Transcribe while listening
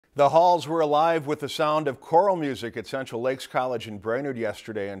The halls were alive with the sound of choral music at Central Lakes College in Brainerd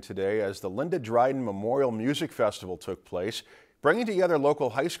yesterday and today as the Dryden Memorial Music Festival took place, bringing together local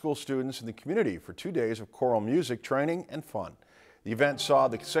high school students in the community for 2 days of choral music training and fun. The event saw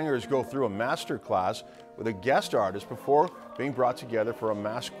the singers go through a master class with a guest artist before being brought together for a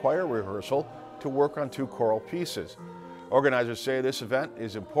mass choir rehearsal to work on 2 choral pieces. Organizers say this event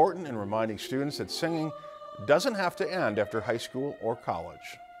is important in reminding students that singing doesn't have to end after high school or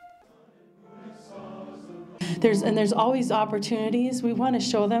college. There's always opportunities. We want to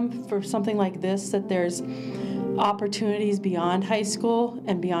show them for something like this that there's opportunities beyond high school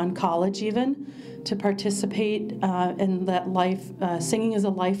and beyond college even to participate in that life. Singing is a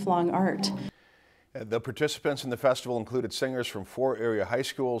lifelong art. The participants in the festival included singers from 4 area high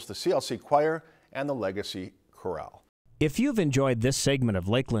schools, the CLC Choir, and the Legacy Choral. If you've enjoyed this segment of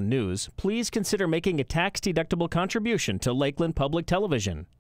Lakeland News, please consider making a tax-deductible contribution to Lakeland Public Television.